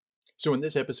So, in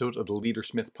this episode of the Leader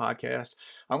Smith podcast,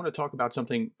 I want to talk about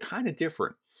something kind of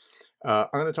different. I'm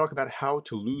going to talk about how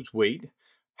to lose weight,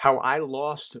 how I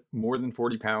lost more than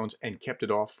 40 pounds and kept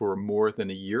it off for more than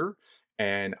a year.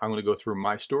 And I'm going to go through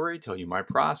my story, tell you my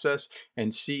process,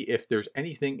 and see if there's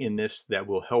anything in this that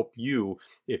will help you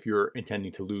if you're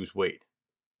intending to lose weight.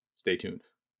 Stay tuned.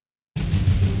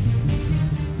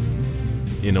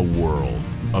 In a world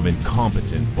of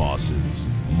incompetent bosses,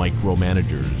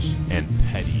 micromanagers, and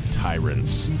petty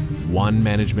tyrants, one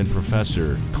management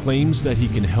professor claims that he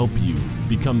can help you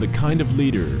become the kind of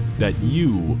leader that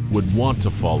you would want to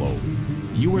follow.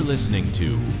 You are listening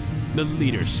to The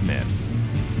Leader Smith.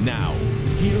 Now,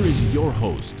 here is your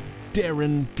host,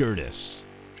 Darren Gertis.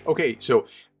 Okay, so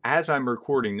as I'm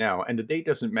recording now, and the date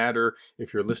doesn't matter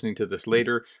if you're listening to this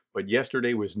later, but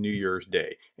yesterday was New Year's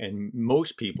Day. And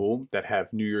most people that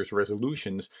have New Year's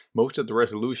resolutions, most of the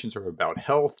resolutions are about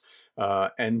health,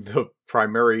 and the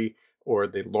primary or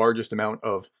the largest amount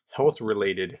of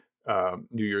health-related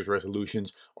New Year's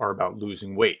resolutions are about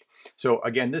losing weight. So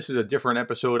again, this is a different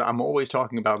episode. I'm always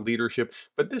talking about leadership,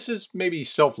 but this is maybe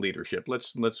self-leadership.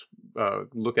 Let's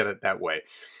look at it that way.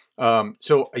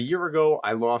 So a year ago,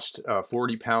 I lost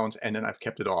 40 pounds and then I've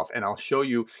kept it off. And I'll show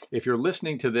you, if you're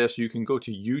listening to this, you can go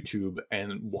to YouTube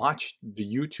and watch the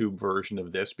YouTube version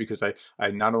of this because I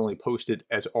not only post it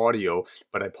as audio,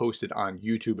 but I post it on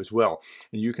YouTube as well.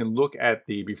 And you can look at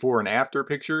the before and after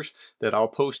pictures that I'll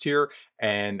post here.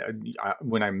 And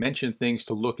when I mention things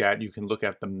to look at, you can look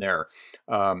at them there.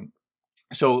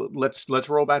 So let's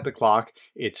roll back the clock.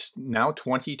 It's now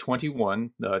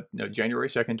 2021, January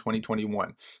 2nd,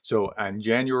 2021. So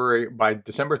by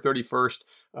December 31st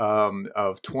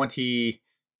of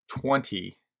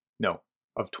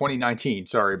 2019,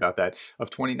 sorry about that, of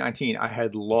 2019, I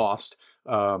had lost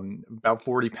about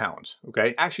 40 pounds.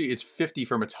 Okay. Actually, it's 50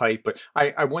 from its height, but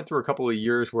I went through a couple of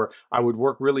years where I would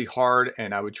work really hard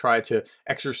and I would try to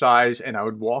exercise and I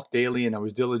would walk daily and I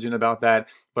was diligent about that,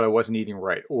 but I wasn't eating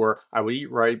right. Or I would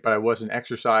eat right, but I wasn't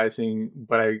exercising,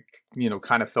 but I,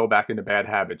 kind of fell back into bad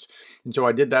habits. And so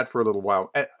I did that for a little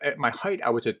while. At my height, I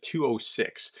was at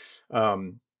 206.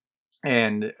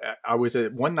 And I was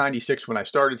at 196 when I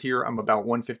started here. I'm about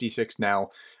 156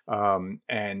 now.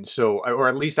 And so, or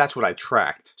at least that's what I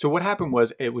tracked. So what happened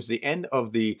was it was the end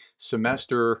of the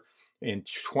semester in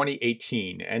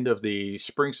 2018, end of the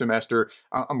spring semester.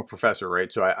 I'm a professor,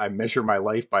 right? So I measure my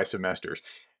life by semesters.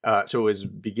 So it was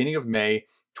beginning of May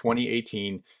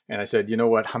 2018. And I said, you know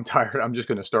what? I'm tired. I'm just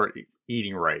going to start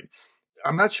eating right.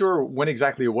 I'm not sure when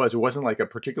exactly it was. It wasn't like a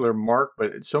particular mark,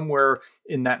 but somewhere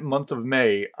in that month of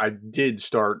May, I did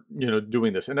start,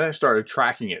 doing this. And then I started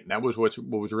tracking it. And that was what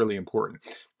was really important.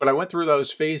 But I went through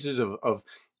those phases of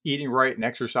eating right and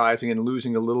exercising and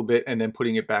losing a little bit and then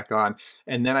putting it back on.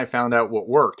 And then I found out what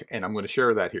worked. And I'm going to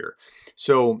share that here.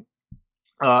 So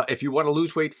if you want to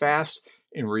lose weight fast,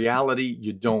 in reality,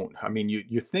 you don't. I mean,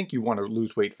 you think you want to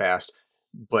lose weight fast,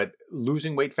 but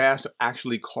losing weight fast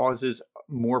actually causes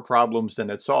more problems than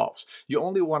it solves. You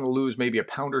only want to lose maybe a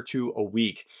pound or two a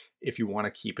week if you want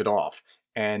to keep it off.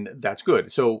 And that's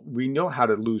good. So we know how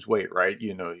to lose weight, right?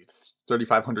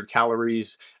 3,500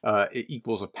 calories it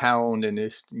equals a pound. And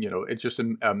it's just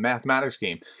a mathematics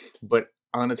game. But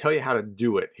I'm going to tell you how to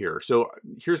do it here. So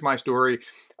here's my story.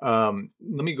 Let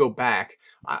me go back.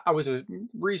 I was a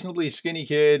reasonably skinny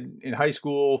kid in high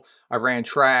school. I ran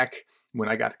track. When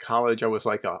I got to college, I was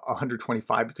like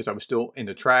 125 because I was still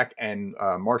into track and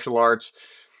martial arts.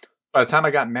 By the time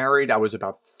I got married, I was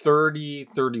about 30,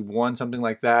 31, something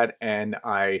like that. And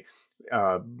I,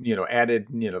 added,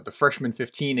 the freshman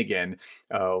 15 again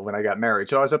when I got married.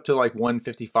 So I was up to like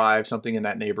 155, something in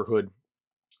that neighborhood.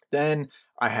 Then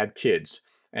I had kids.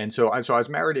 And so I was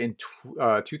married in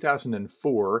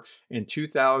 2004. In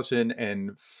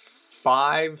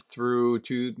 2005 through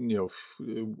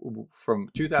from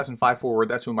 2005 forward,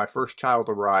 that's when my first child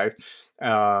arrived.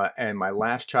 And my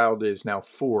last child is now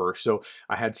 4. So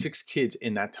I had 6 kids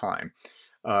in that time.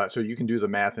 So you can do the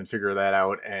math and figure that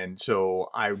out. And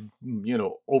so I,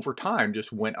 over time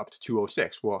just went up to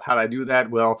 206. Well, how did I do that?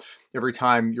 Well, every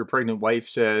time your pregnant wife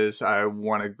says, I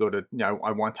want to go to,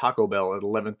 I want Taco Bell at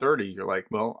 11:30, you're like,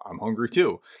 well, I'm hungry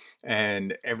too.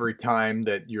 And every time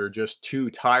that you're just too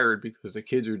tired because the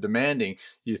kids are demanding,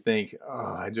 you think,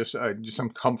 oh, just some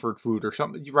comfort food or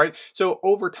something, right? So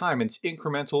over time, it's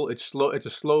incremental, it's slow, it's a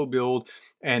slow build.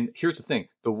 And here's the thing,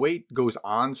 the weight goes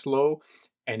on slow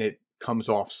and it comes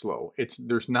off slow.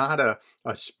 There's not a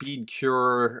speed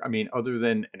cure. I mean, other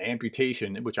than an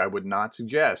amputation, which I would not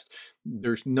suggest,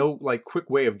 there's no like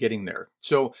quick way of getting there.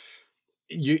 So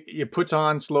it puts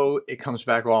on slow, it comes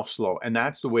back off slow, and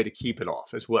that's the way to keep it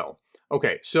off as well.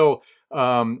 Okay, so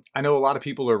I know a lot of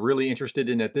people are really interested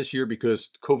in it this year because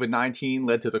COVID-19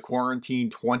 led to the quarantine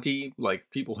 20. Like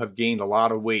people have gained a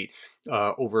lot of weight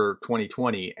over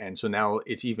 2020. And so now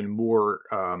it's even more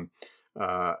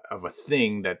of a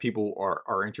thing that people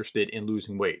are interested in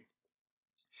losing weight.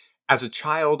 As a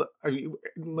child,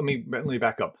 let me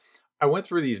back up. I went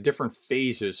through these different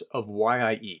phases of why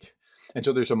I eat. And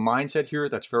so there's a mindset here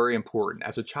that's very important.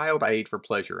 As a child, I ate for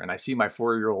pleasure, and I see my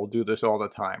 4-year-old do this all the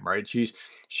time, right?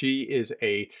 She is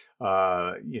a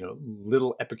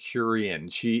little Epicurean.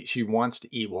 She wants to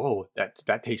eat. Whoa,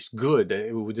 that tastes good.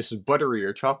 This is buttery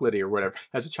or chocolatey or whatever.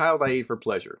 As a child, I ate for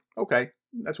pleasure. Okay,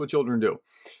 that's what children do.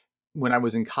 When I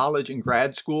was in college and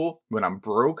grad school, when I'm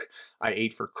broke, I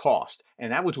ate for cost.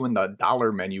 And that was when the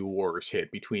dollar menu wars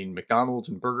hit between McDonald's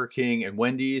and Burger King and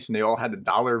Wendy's, and they all had the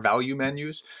dollar value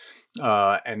menus.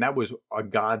 And that was a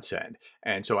godsend.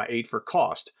 And so I ate for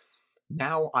cost.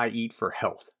 Now I eat for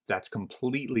health. That's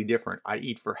completely different. I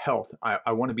eat for health.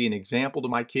 I want to be an example to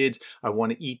my kids. I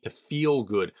want to eat to feel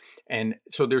good. And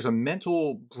so there's a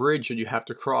mental bridge that you have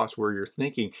to cross where you're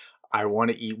thinking, I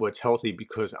want to eat what's healthy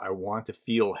because I want to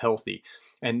feel healthy.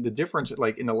 And the difference,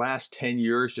 like in the last 10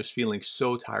 years, just feeling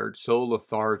so tired, so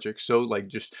lethargic, so like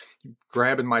just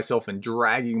grabbing myself and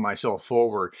dragging myself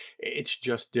forward, it's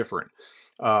just different.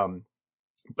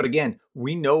 But again,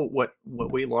 we know what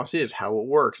weight loss is, how it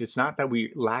works. It's not that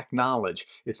we lack knowledge.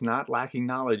 It's not lacking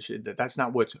knowledge. That's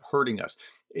not what's hurting us.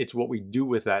 It's what we do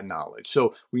with that knowledge.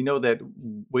 So we know that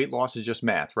weight loss is just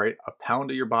math, right? A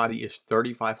pound of your body is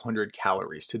 3,500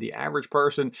 calories. To the average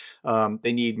person,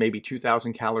 they need maybe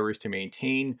 2,000 calories to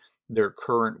maintain their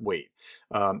current weight.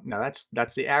 Now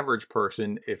that's the average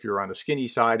person. If you're on the skinny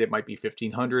side, it might be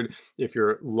 1,500. If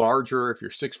you're larger, if you're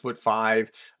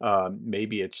 6'5",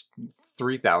 maybe it's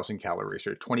 3,000 calories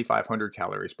or 2,500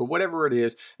 calories. But whatever it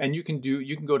is, and you can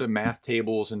go to math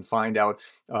tables and find out,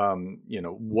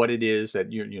 what it is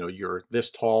that you're this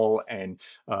tall, and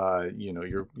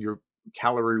your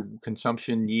calorie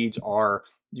consumption needs are.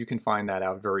 You can find that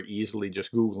out very easily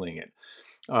just Googling it.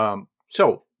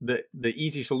 So the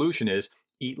easy solution is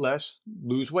eat less,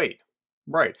 lose weight.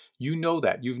 Right. You know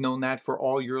that. You've known that for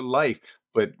all your life,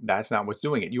 but that's not what's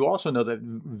doing it. You also know that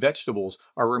vegetables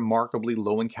are remarkably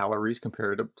low in calories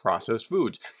compared to processed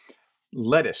foods.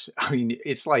 Lettuce, I mean,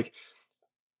 it's like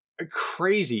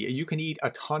crazy. You can eat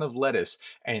a ton of lettuce,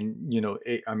 and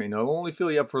it'll only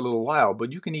fill you up for a little while,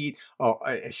 but you can eat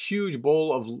a huge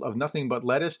bowl of nothing but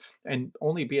lettuce and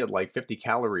only be at like 50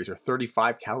 calories or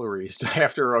 35 calories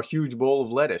after a huge bowl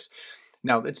of lettuce.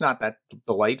 Now, it's not that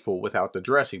delightful without the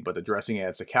dressing, but the dressing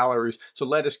adds the calories. So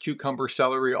lettuce, cucumber,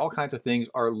 celery, all kinds of things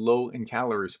are low in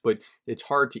calories, but it's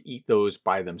hard to eat those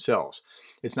by themselves.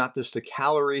 It's not just the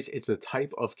calories, it's the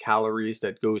type of calories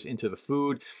that goes into the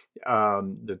food,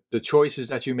 the choices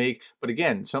that you make. But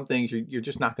again, some things you're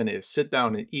just not going to sit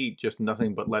down and eat just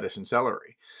nothing but lettuce and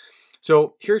celery.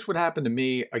 So here's what happened to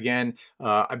me. Again,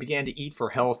 I began to eat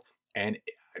for health, and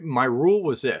my rule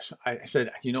was this. I said,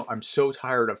 I'm so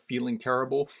tired of feeling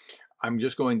terrible. I'm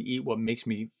just going to eat what makes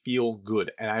me feel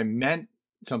good. And I meant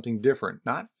something different,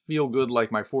 not feel good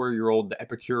like my 4-year-old, the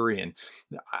Epicurean.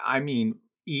 I mean,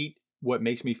 eat what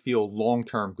makes me feel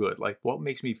long-term good, like what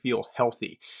makes me feel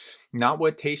healthy. Not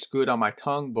what tastes good on my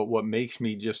tongue, but what makes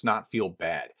me just not feel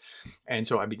bad. And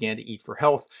so I began to eat for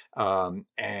health,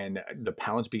 and the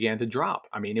pounds began to drop.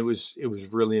 I mean, it was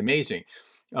really amazing.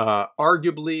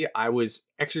 Arguably, I was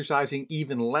exercising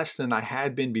even less than I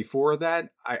had been before that.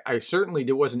 I certainly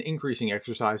wasn't increasing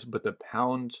exercise, but the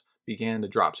pounds began to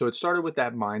drop. So it started with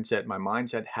that mindset. My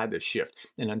mindset had to shift.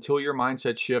 And until your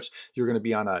mindset shifts, you're going to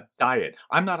be on a diet.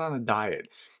 I'm not on a diet.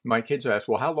 My kids ask,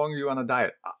 well, how long are you on a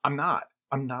diet? I'm not.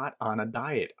 I'm not on a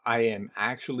diet. I am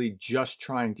actually just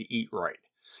trying to eat right.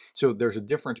 So there's a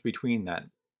difference between that.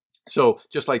 So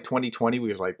just like 2020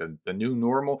 was like the new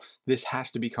normal, this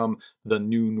has to become the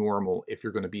new normal if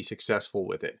you're going to be successful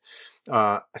with it.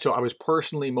 So I was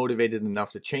personally motivated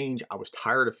enough to change. I was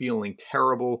tired of feeling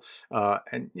terrible.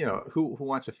 And who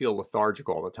wants to feel lethargic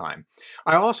all the time?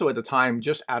 I also at the time,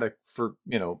 just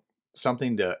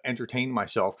something to entertain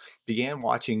myself, began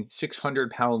watching 600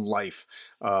 Pound Life,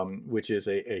 which is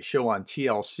a show on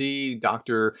TLC.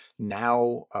 Dr.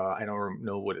 Now, I don't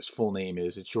know what his full name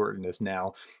is. It's shortened as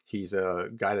Now. He's a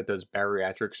guy that does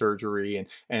bariatric surgery.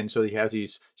 And so he has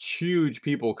these huge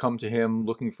people come to him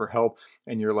looking for help.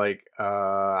 And you're like,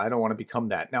 I don't want to become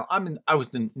that. Now, I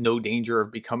was in no danger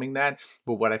of becoming that.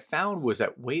 But what I found was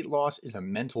that weight loss is a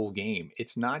mental game.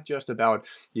 It's not just about,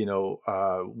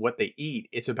 what they eat.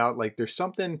 It's about like there's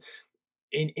something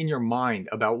in your mind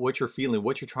about what you're feeling,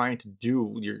 what you're trying to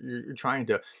do. You're trying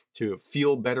to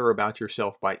feel better about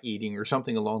yourself by eating or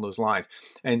something along those lines.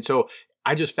 And so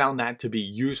I just found that to be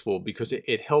useful because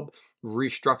it helped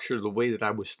restructure the way that I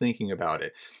was thinking about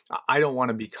it. I don't want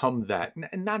to become that,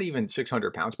 not even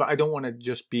 600 pounds, but I don't want to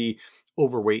just be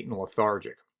overweight and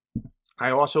lethargic. I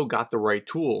also got the right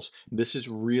tools. This is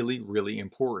really, really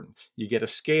important. You get a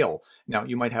scale. Now,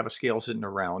 you might have a scale sitting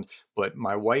around, but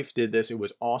my wife did this. It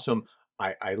was awesome.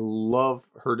 I love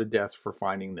her to death for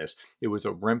finding this. It was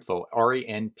a Renpho,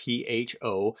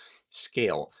 Renpho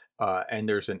scale. And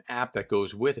there's an app that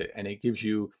goes with it, and it gives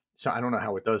you, so I don't know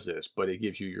how it does this, but it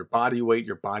gives you your body weight,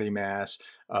 your body mass,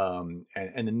 and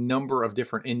a number of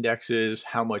different indexes,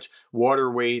 how much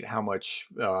water weight, how much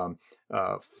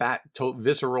fat,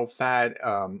 visceral fat,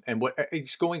 and what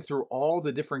it's going through all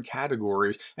the different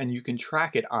categories, and you can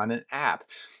track it on an app.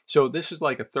 So this is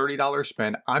like a $30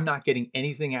 spend. I'm not getting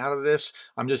anything out of this.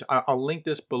 I'll link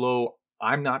this below.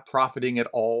 I'm not profiting at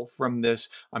all from this.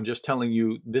 I'm just telling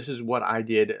you, this is what I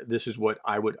did. This is what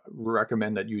I would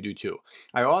recommend that you do too.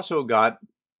 I also got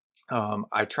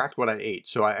I tracked what I ate.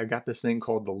 So I got this thing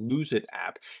called the Lose It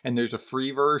app, and there's a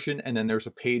free version and then there's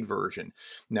a paid version.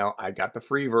 Now I got the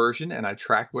free version and I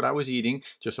tracked what I was eating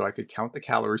just so I could count the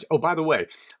calories. Oh, by the way,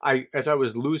 as I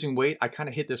was losing weight, I kind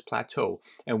of hit this plateau.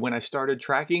 And when I started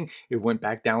tracking, it went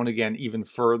back down again even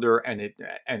further, and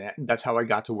that's how I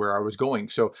got to where I was going.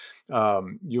 So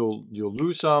you'll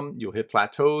lose some, you'll hit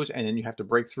plateaus, and then you have to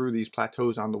break through these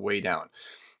plateaus on the way down.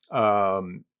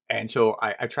 And so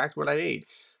I tracked what I ate.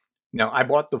 Now, I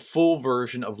bought the full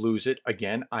version of Lose It.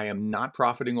 Again, I am not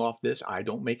profiting off this. I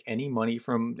don't make any money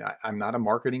I'm not a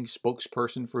marketing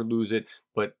spokesperson for Lose It,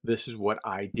 but this is what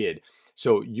I did.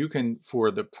 So you can, for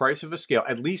the price of a scale,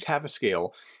 at least have a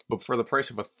scale, but for the price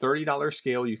of a $30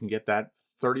 scale, you can get that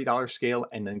 $30 scale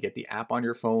and then get the app on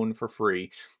your phone for free.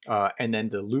 And then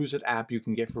the Lose It app you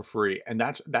can get for free. And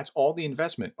that's all the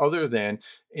investment, other than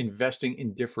investing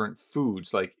in different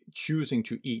foods, like choosing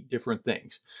to eat different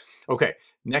things. Okay,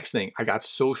 next thing, I got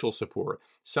social support.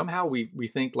 Somehow we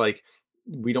think like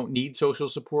we don't need social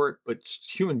support, but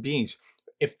human beings,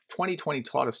 if 2020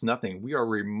 taught us nothing, we are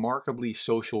remarkably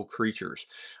social creatures.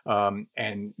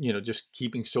 And just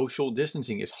keeping social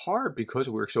distancing is hard because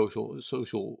we're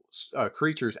social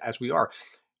creatures as we are.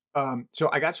 So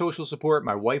I got social support.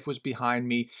 My wife was behind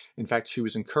me. In fact, she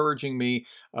was encouraging me.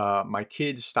 My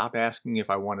kids stopped asking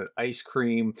if I wanted ice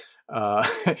cream.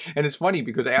 And it's funny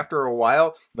because after a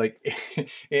while, like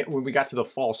when we got to the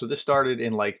fall, so this started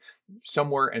in like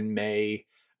somewhere in May,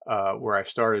 where I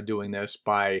started doing this.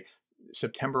 By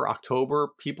September, October,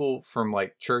 people from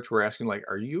like church were asking like,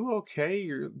 "Are you okay?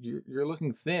 You're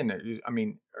looking thin.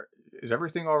 Is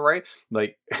everything all right?"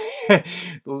 Like,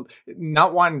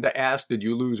 not wanting to ask, "Did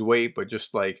you lose weight?" But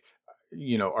just like,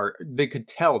 they could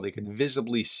tell, they could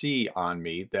visibly see on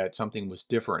me that something was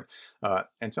different.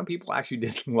 And some people actually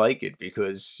didn't like it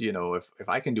because, if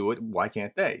I can do it, why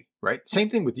can't they? Right? Same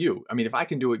thing with you. I mean, if I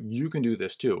can do it, you can do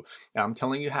this too. Now, I'm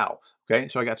telling you how. Okay,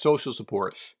 so I got social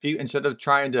support. Instead of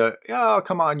trying to, "Oh,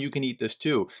 come on, you can eat this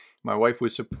too," my wife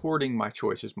was supporting my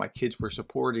choices. My kids were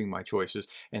supporting my choices,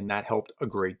 and that helped a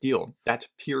great deal. That's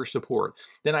peer support.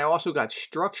 Then I also got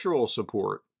structural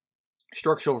support.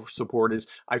 Structural support is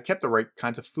I kept the right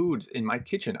kinds of foods in my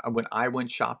kitchen. When I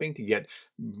went shopping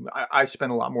I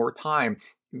spent a lot more time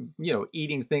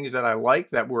eating things that I like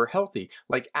that were healthy,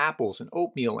 like apples and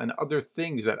oatmeal and other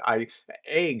things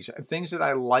eggs, things that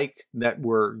I liked that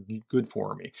were good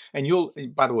for me.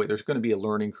 And by the way, there's going to be a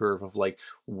learning curve of like,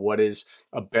 what is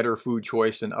a better food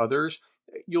choice than others.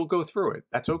 You'll go through it.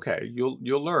 That's okay. You'll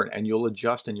learn and you'll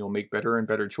adjust and you'll make better and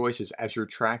better choices as you're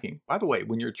tracking. By the way,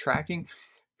 when you're tracking,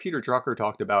 Peter Drucker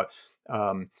talked about,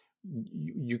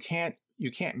 you can't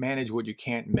manage what you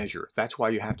can't measure. That's why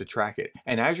you have to track it.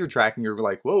 And as you're tracking, you're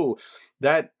like, "Whoa,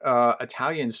 that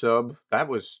Italian sub,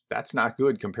 that's not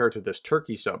good compared to this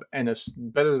turkey sub. And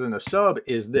better than a sub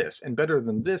is this, and better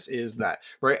than this is that,"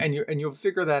 right? And you'll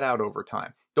figure that out over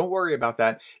time. Don't worry about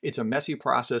that. It's a messy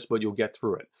process, but you'll get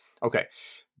through it. Okay.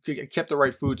 Kept the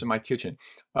right foods in my kitchen.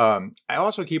 I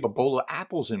also keep a bowl of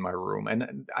apples in my room,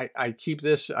 and I keep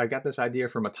this. I got this idea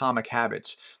from Atomic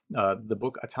Habits, the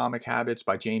book Atomic Habits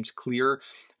by James Clear.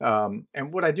 And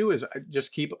what I do is I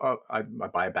just I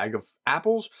buy a bag of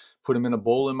apples, put them in a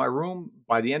bowl in my room.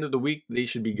 By the end of the week, they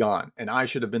should be gone, and I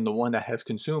should have been the one that has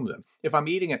consumed them. If I'm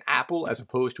eating an apple as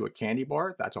opposed to a candy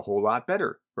bar, that's a whole lot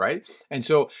better, right? And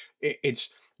so it's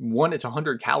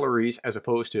 100 calories as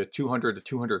opposed to 200 to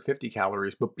 250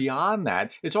 calories. But beyond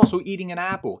that, it's also eating an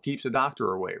apple keeps the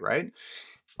doctor away, right?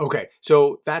 Okay,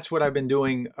 so that's what I've been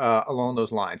doing along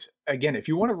those lines. Again, if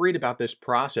you want to read about this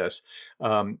process,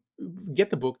 um, get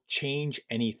the book Change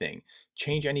Anything.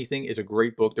 Change Anything is a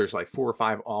great book. There's like 4 or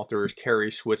 5 authors,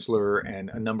 Carrie Switzler and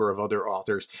a number of other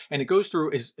authors, and it goes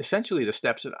through is essentially the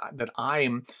steps that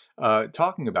I'm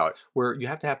talking about, where you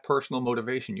have to have personal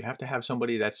motivation. You have to have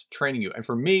somebody that's training you. And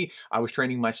for me, I was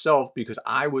training myself because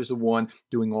I was the one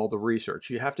doing all the research.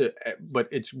 You have to, but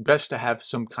it's best to have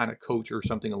some kind of coach or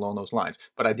something along those lines.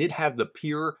 But I did have the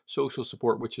peer social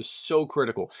support, which is so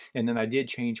critical. And then I did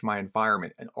change my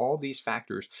environment. And all these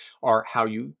factors are how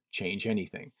you change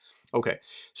anything. Okay,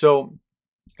 so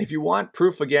if you want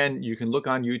proof, again, you can look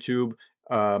on YouTube.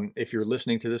 If you're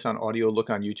listening to this on audio, look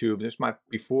on YouTube. This is my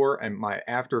before and my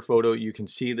after photo. You can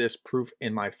see this proof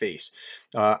in my face.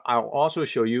 I'll also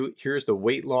show you, here's the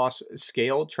weight loss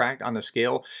scale tracked on the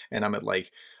scale, and I'm at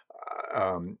like,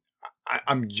 I'm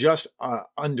just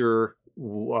under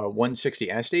 160.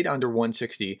 And I stayed under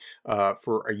 160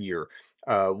 for a year.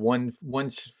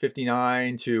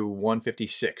 159 to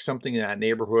 156, something in that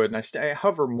neighborhood. And I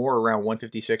hover more around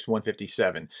 156,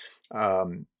 157.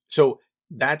 So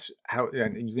that's how,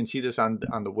 and you can see this on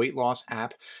the weight loss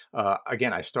app.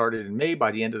 Again, I started in May. By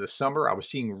the end of the summer, I was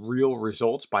seeing real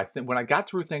results. When I got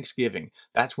through Thanksgiving,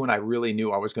 that's when I really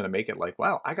knew I was going to make it. Like,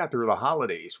 wow, I got through the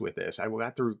holidays with this. I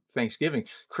got through Thanksgiving.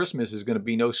 Christmas is going to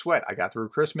be no sweat. I got through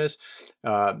Christmas.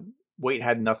 Weight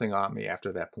had nothing on me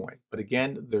after that point. But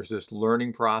again, there's this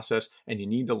learning process, and you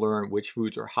need to learn which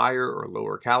foods are higher or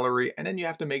lower calorie, and then you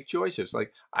have to make choices.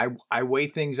 Like I weigh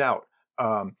things out.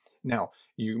 Now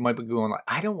you might be going like,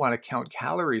 I don't want to count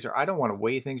calories or I don't want to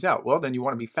weigh things out. Well, then you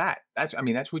want to be fat. That's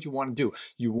what you want to do.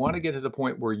 You want to get to the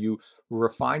point where you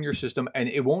refine your system, and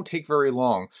it won't take very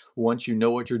long once you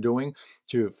know what you're doing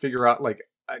to figure out like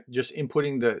just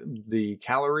inputting the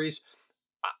calories.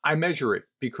 I measure it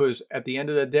because at the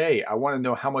end of the day, I want to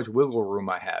know how much wiggle room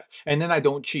I have, and then I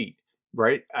don't cheat,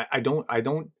 right? I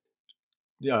don't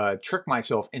trick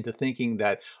myself into thinking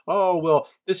that, oh, well,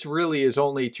 this really is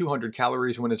only 200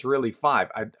 calories when it's really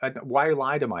 5. Why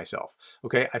lie to myself?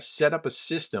 Okay, I set up a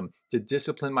system to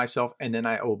discipline myself, and then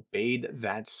I obeyed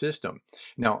that system.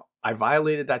 Now, I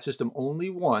violated that system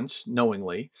only once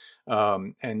knowingly,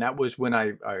 and that was when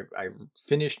I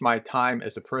finished my time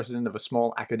as the president of a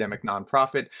small academic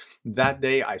nonprofit. That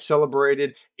day, I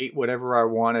celebrated, ate whatever I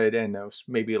wanted, and it was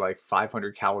maybe like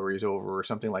 500 calories over or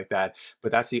something like that.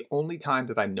 But that's the only time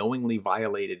that I knowingly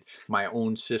violated my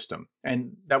own system.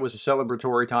 And that was a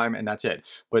celebratory time, and that's it.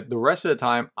 But the rest of the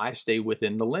time, I stay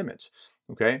within the limits.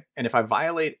 Okay. And if I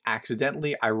violate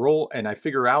accidentally, I roll and I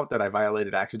figure out that I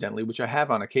violated accidentally, which I have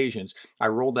on occasions. I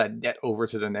roll that debt over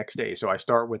to the next day. So I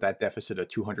start with that deficit of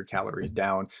 200 calories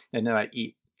down, and then I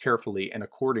eat carefully and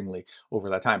accordingly over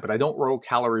that time. But I don't roll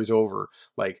calories over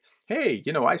like, hey,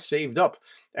 I saved up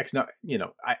X. No,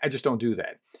 I just don't do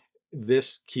that.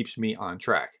 This keeps me on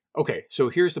track. Okay, so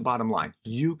here's the bottom line.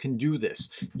 You can do this.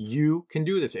 You can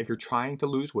do this. If you're trying to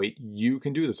lose weight, you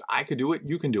can do this. I could do it.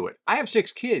 You can do it. I have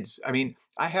 6 kids.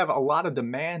 I have a lot of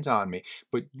demands on me,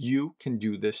 but you can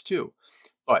do this too.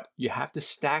 But you have to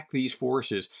stack these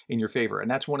forces in your favor.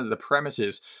 And that's one of the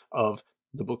premises of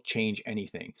the book Change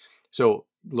Anything. So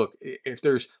look, if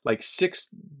there's like 6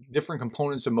 different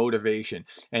components of motivation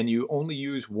and you only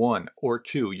use 1 or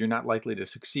 2, you're not likely to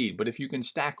succeed. But if you can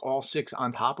stack all 6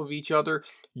 on top of each other,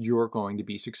 you're going to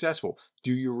be successful.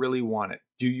 Do you really want it?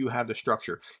 Do you have the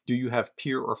structure? Do you have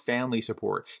peer or family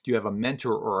support? Do you have a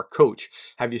mentor or a coach?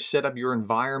 Have you set up your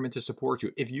environment to support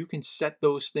you? If you can set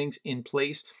those things in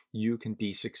place, you can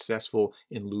be successful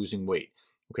in losing weight.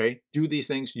 Okay, do these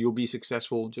things, you'll be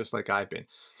successful just like I've been.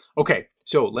 Okay,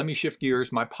 so let me shift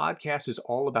gears. My podcast is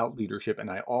all about leadership,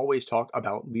 and I always talk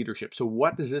about leadership. So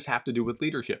what does this have to do with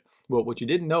leadership? Well, what you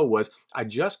didn't know was I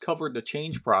just covered the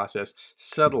change process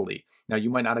subtly. Now, you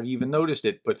might not have even noticed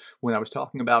it, but when I was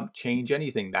talking about Change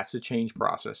Anything, that's the change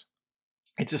process.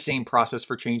 It's the same process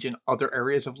for change in other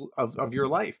areas of your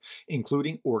life,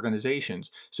 including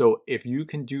organizations. So if you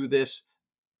can do this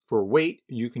for weight,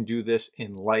 you can do this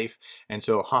in life. And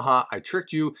so, haha, I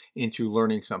tricked you into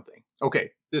learning something.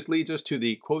 Okay, this leads us to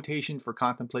the quotation for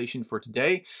contemplation for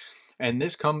today. And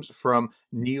this comes from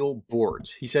Neil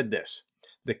Boards. He said this: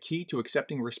 "The key to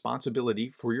accepting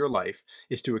responsibility for your life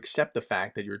is to accept the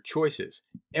fact that your choices,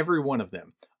 every one of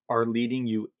them, are leading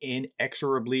you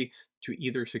inexorably to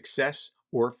either success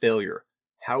or failure,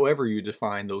 however you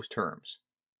define those terms."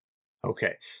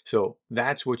 Okay, so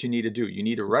that's what you need to do. You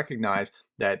need to recognize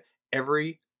that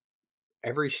every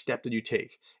Every step that you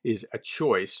take is a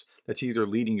choice that's either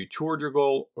leading you toward your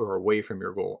goal or away from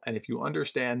your goal. And if you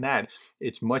understand that,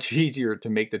 it's much easier to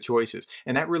make the choices.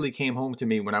 And that really came home to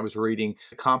me when I was reading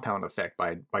The Compound Effect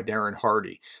by Darren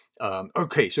Hardy.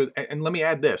 Okay, so, and let me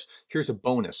add this. Here's a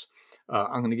bonus.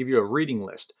 I'm going to give you a reading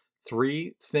list.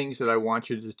 3 things that I want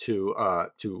you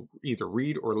to either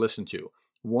read or listen to.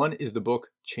 One is the book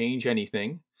Change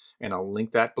Anything, and I'll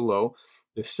link that below.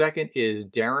 The second is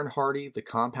Darren Hardy, The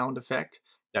Compound Effect.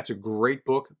 That's a great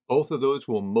book. Both of those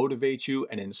will motivate you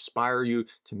and inspire you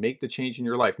to make the change in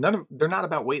your life. They're not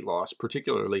about weight loss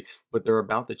particularly, but they're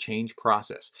about the change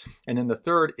process. And then the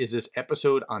third is this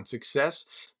episode on success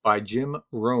by Jim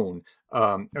Rohn.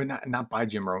 Not by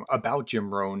Jim Rohn, about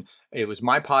Jim Rohn. It was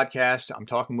my podcast. I'm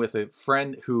talking with a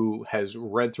friend who has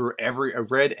read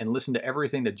and listened to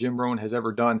everything that Jim Rohn has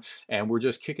ever done, and we're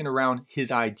just kicking around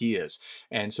his ideas.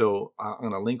 And so I'm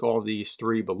going to link all these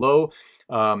 3 below.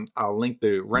 I'll link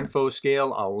the Renpho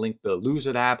scale. I'll link the Lose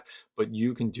It app. But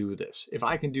you can do this. If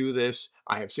I can do this,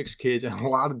 I have 6 kids and a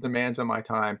lot of demands on my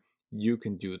time. You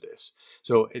can do this.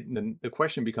 So the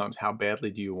question becomes, how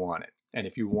badly do you want it? And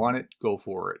if you want it, go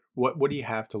for it. What do you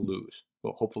have to lose?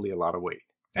 Well, hopefully a lot of weight.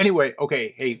 Anyway,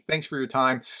 okay, hey, thanks for your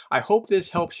time. I hope this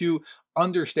helps you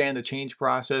understand the change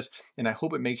process, and I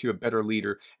hope it makes you a better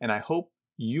leader, and I hope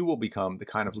you will become the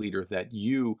kind of leader that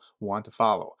you want to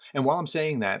follow. And while I'm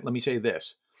saying that, let me say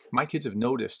this. My kids have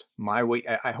noticed my weight.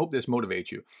 I hope this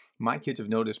motivates you. My kids have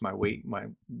noticed my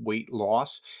weight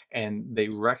loss, and they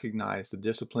recognize the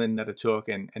discipline that it took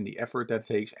and the effort that it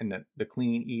takes and the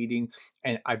clean eating.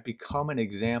 And I've become an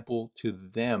example to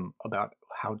them about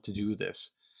how to do this.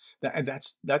 And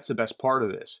that's the best part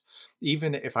of this.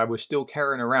 Even if I was still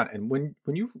carrying around, and when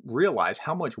you realize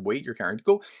how much weight you're carrying,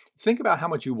 go think about how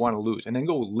much you want to lose, and then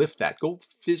go lift that. Go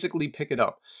physically pick it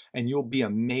up, and you'll be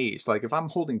amazed. Like if I'm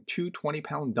holding 2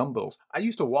 20-pound dumbbells, I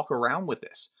used to walk around with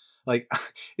this. Like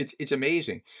it's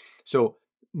amazing. So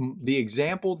the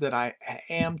example that I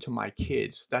am to my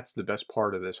kids, that's the best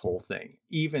part of this whole thing.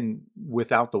 Even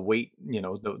without the weight,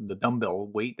 the dumbbell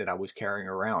weight that I was carrying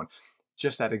around.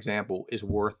 Just that example is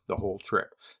worth the whole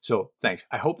trip. So thanks.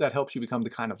 I hope that helps you become the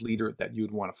kind of leader that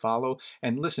you'd want to follow.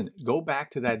 And listen, go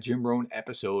back to that Jim Rohn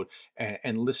episode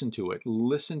and listen to it.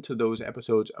 Listen to those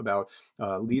episodes about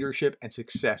leadership and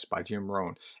success by Jim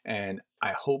Rohn. And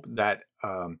I hope that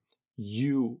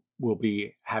you will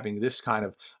be having this kind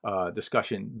of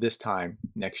discussion this time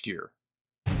next year.